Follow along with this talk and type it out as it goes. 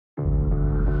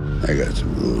I got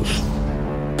some rules.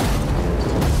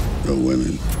 No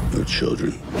women, no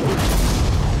children.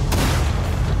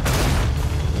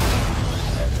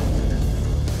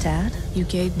 Dad, you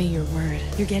gave me your word.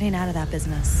 You're getting out of that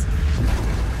business.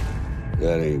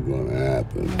 That ain't gonna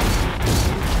happen.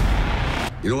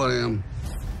 You know what I am?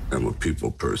 I'm a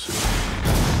people person.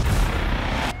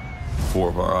 4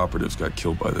 of our operatives got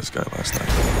killed by this guy last night.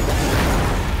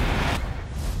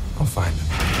 I'll find him.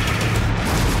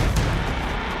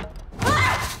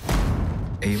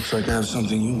 Hey, looks like I have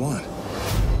something you want.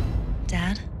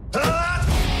 Dad?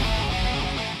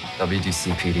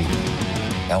 WDCPD.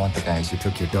 I want the guys who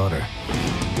took your daughter.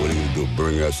 What are you gonna do,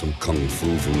 bring out some kung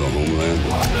fu from the homeland?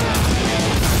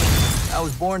 I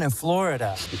was born in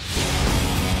Florida.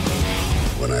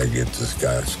 When I get this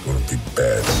guy, it's gonna be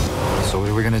bad. So what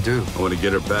are we gonna do? I wanna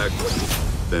get her back,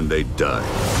 then they die.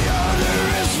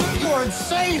 You're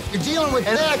insane! You're dealing with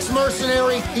an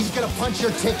ex-mercenary. He's gonna punch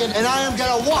your ticket, and I am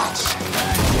gonna watch.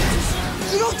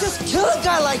 You don't just kill a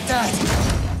guy like that.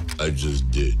 I just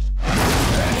did.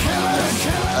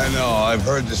 I know, I've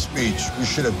heard the speech. We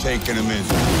should have taken him in.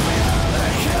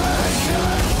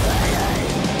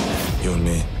 You and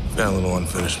me, got a little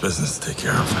unfinished business to take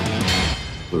care of.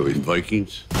 What are we,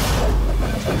 Vikings?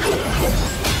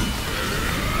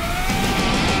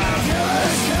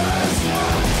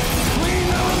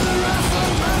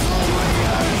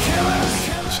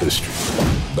 It's history.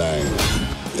 Bang,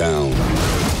 down,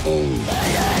 own.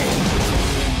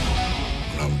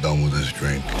 When I'm done with this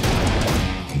drink,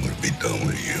 I'm gonna be done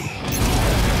with you.